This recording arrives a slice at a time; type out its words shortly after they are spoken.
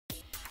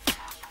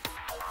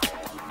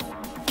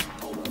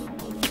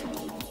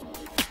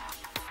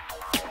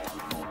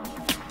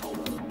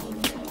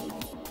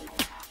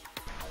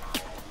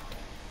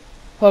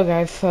Hello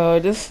guys, so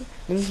this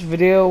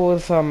video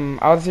was I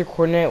was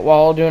recording it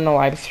while doing a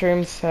live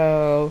stream,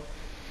 so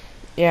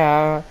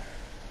yeah.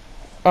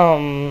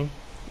 um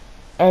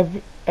I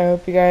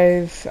hope you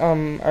guys are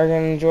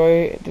gonna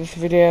enjoy this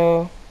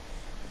video,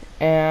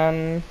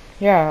 and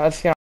yeah,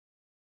 let's get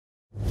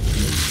on.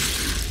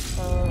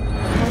 So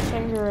the first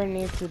thing you're gonna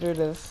need to do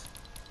this.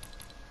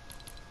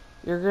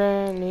 You're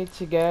gonna need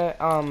to get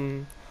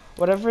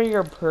whatever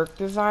your perk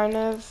design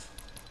is.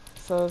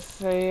 So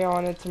say I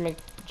wanted to make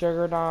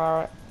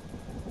Juggernaut,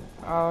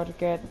 I would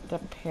get the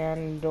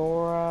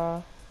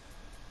Pandora.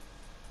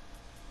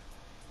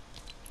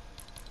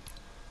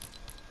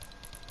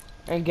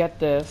 And get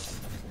this.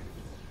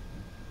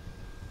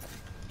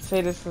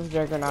 Say this is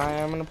Juggernaut.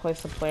 I'm gonna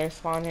place a player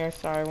spawn here.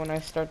 Sorry, when I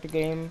start the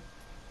game.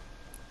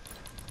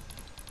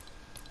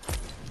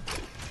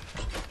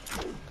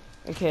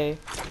 Okay.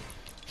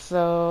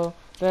 So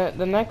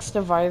the next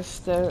device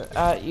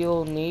that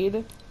you'll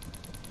need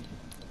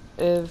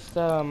is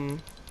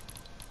trying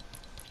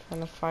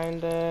to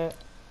find it.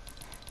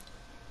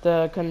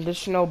 The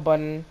conditional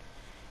button.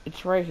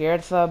 It's right here.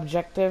 It's the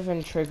objective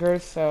and trigger.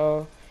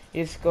 So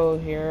you just go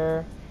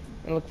here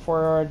and look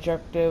for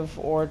objective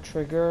or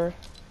trigger,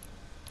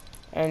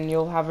 and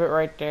you'll have it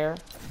right there.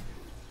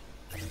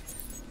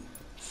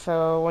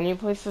 So when you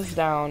place this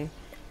down,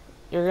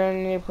 you're gonna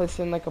need to place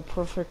it in like a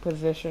perfect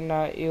position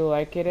that you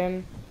like it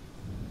in.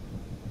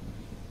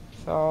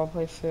 So I'll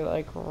place it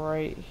like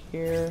right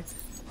here.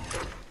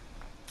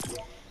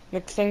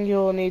 Next thing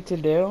you'll need to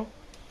do,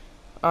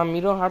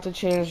 you don't have to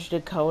change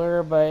the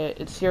color, but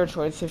it's your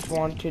choice if you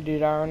want to do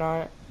that or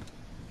not.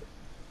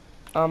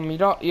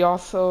 You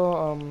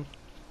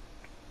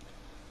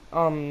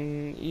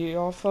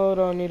also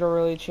don't need to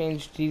really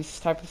change these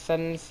type of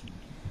settings.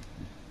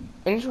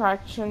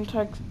 Interaction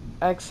text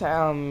X,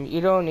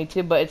 you don't need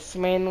to, but it's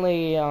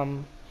mainly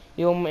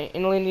you'll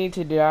mainly need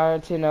to do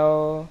that to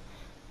know,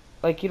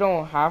 like, you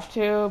don't have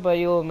to, but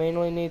you'll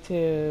mainly need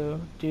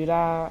to do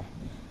that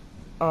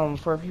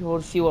for people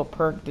to see what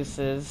perk this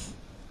is.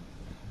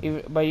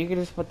 But you can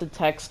just put the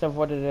text of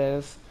what it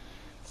is.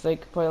 So you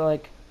could put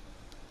like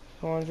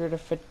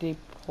 250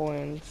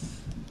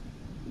 points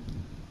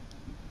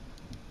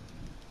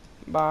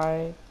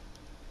by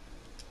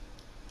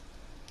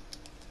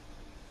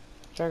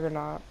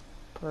Juggernaut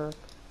perk.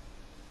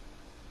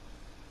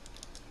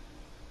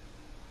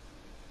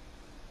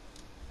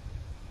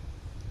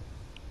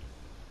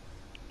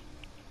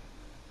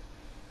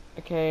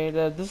 Okay,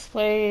 the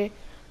display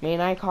main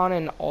icon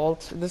and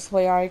alt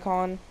display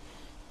icon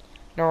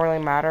don't really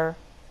matter,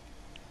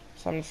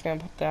 so I'm just gonna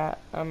put that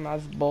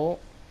as bold.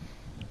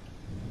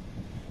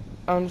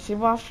 See,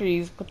 after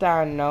you put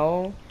that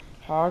no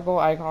toggle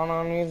icon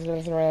on these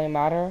doesn't really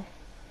matter.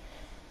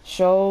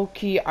 Show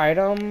key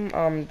item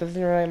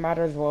doesn't really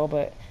matter as well,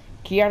 but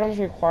key items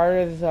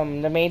required is the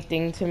main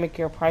thing to make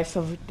your price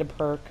of the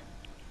perk.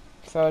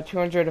 So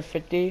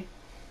 250.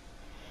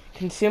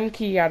 Consume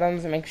key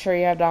items, make sure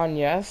you have that on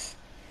yes.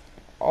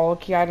 All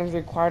key items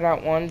required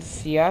at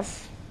once,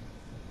 yes.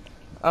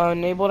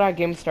 Enable that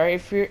game start.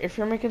 If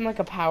you're making like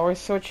a power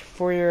switch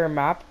for your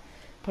map,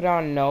 put it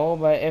on no,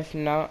 but if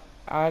not,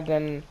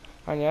 then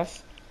on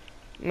yes.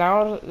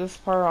 Now this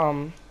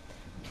part,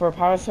 for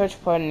power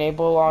switch, put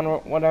enable on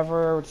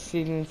whatever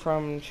seen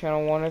from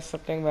channel 1 or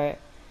something, but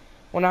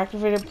when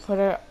activated, put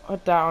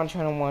that on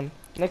channel 1.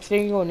 Next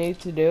thing you'll need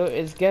to do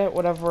is get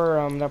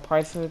whatever the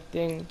price of the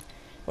thing,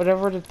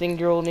 whatever the thing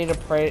you'll need to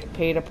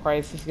pay the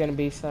price is gonna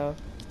be. So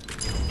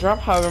drop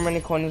however many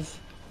coins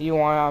you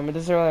want. It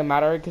doesn't really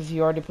matter because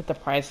you already put the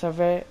price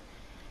of it.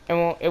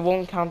 It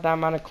won't count that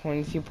amount of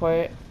coins you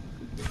put.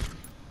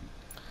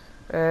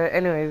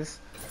 Anyways,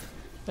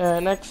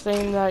 next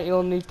thing that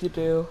you'll need to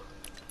do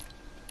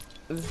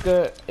is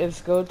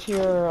go to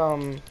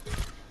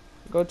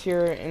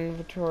your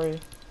inventory,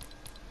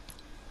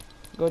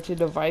 go to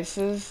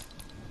devices,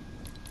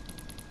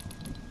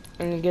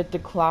 and get the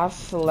class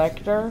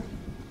selector,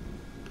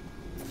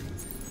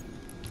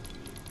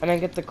 and then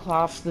get the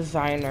class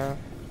designer.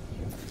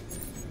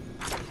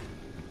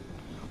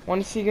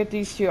 Once you get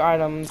these two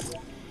items,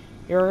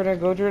 you're gonna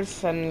go to the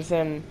settings,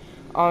 and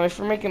if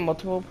you're making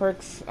multiple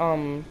perks,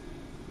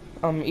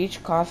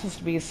 each class has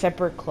to be a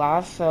separate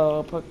class.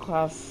 So put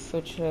class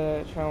switch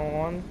to channel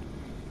 1,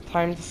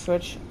 time to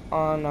switch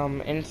on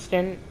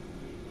instant,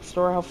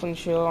 store health and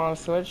shield on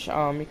switch. You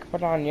can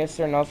put it on yes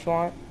or no if you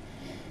want.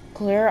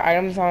 Clear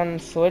items on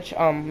switch.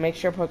 Make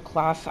sure to put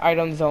class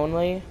items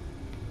only.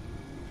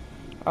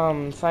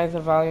 Size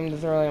of volume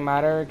doesn't really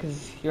matter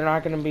because you're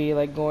not gonna be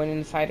like going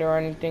inside or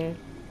anything.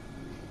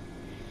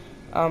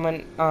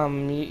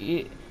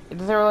 It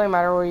doesn't really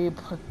matter where you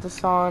put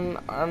this on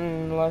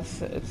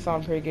unless it's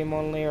on pregame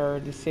only or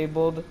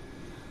disabled.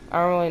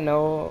 I don't really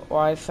know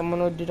why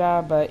someone would do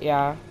that, but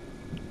yeah.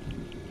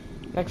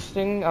 Next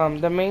thing,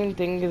 the main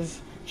thing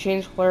is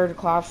change player to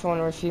class 1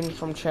 received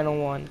from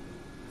channel 1.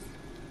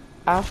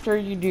 After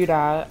you do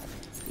that,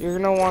 you're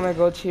gonna want to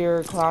go to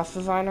your class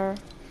designer.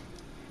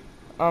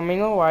 You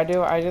know what I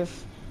do? I just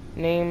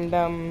name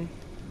them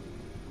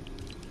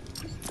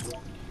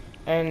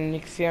and you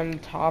can see on the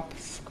top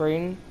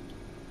screen,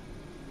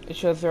 it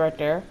shows it right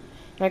there.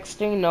 Next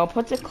thing you know,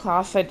 put the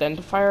class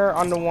identifier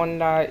on the one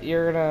that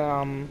you're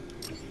gonna,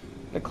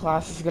 the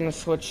class is gonna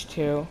switch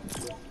to.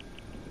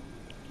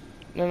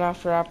 Then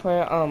after that,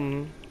 put,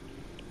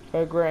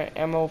 fragrant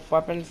ammo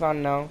weapons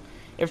on no.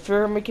 If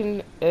you're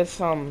making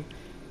this,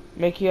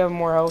 make you have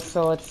more health,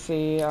 so let's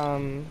see,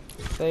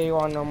 say you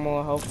want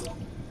normal health.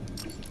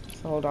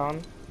 So hold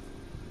on.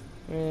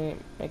 Let me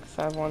make this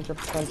have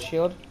 100%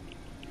 shield.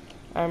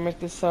 I make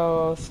this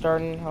so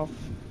starting health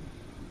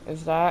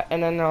is that,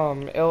 and then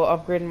it'll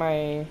upgrade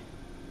my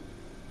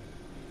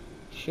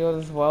shield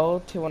as well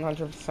to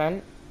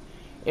 100%.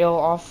 It'll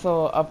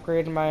also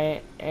upgrade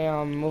my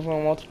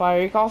movement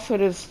multiplier. You can also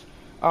just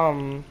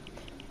do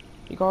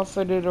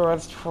the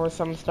rest for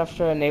some stuff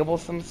to enable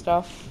some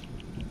stuff.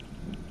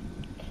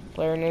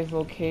 Player needs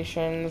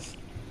locations.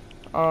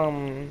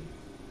 Allow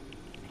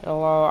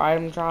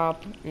item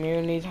drop,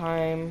 immunity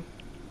time,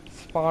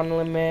 spawn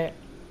limit.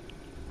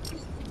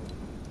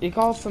 You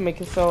can also make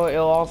it so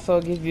it'll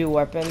also give you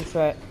weapons,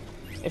 but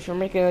if you're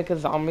making like a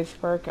zombies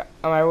perk,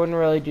 I wouldn't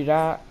really do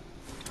that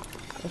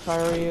if I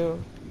were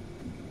you.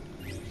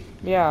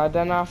 Yeah,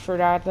 then after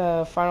that,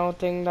 the final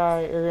thing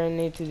that you're gonna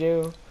need to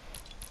do,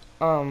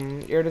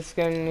 you're just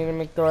gonna need to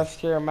make the rest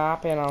of your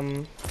map,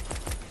 and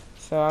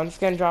so I'm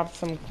just gonna drop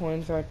some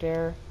coins right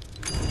there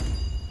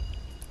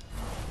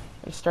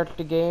and start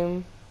the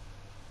game.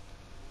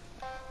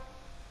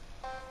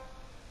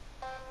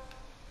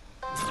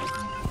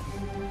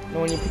 And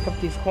when you pick up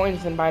these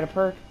coins and buy the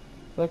perk,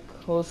 look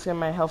closely at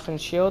my health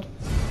and shield.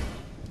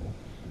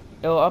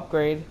 It'll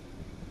upgrade.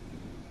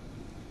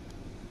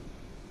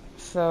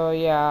 So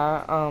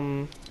yeah,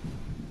 I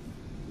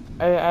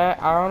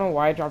don't know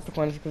why I dropped the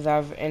coins because I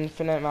have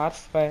infinite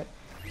mats, but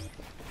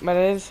it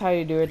is how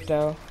you do it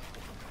though.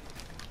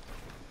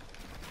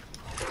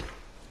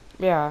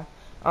 Yeah,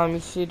 you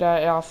see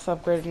that it also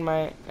upgraded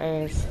my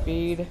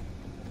speed.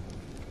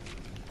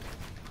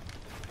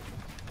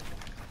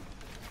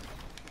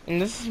 And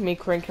this is me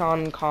cranking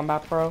on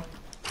combat pro.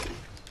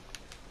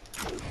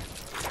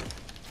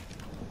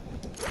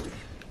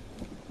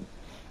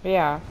 But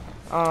yeah,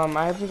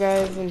 I hope you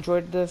guys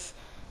enjoyed this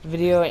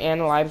video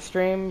and live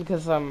stream,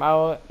 because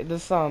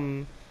this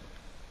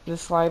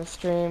live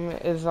stream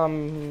is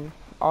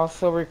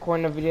also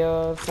recording a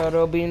video, so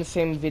it'll be in the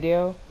same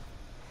video.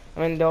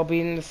 I mean, they'll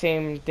be in the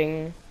same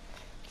thing.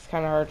 It's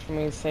kind of hard for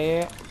me to say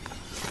it.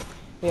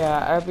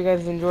 Yeah, I hope you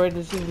guys enjoyed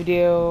this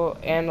video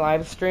and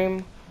live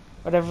stream,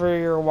 whatever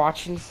you're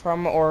watching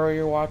from, or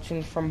you're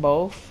watching from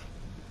both.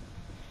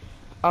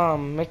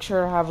 Make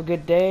sure to have a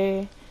good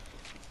day,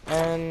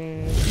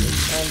 and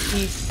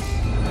peace.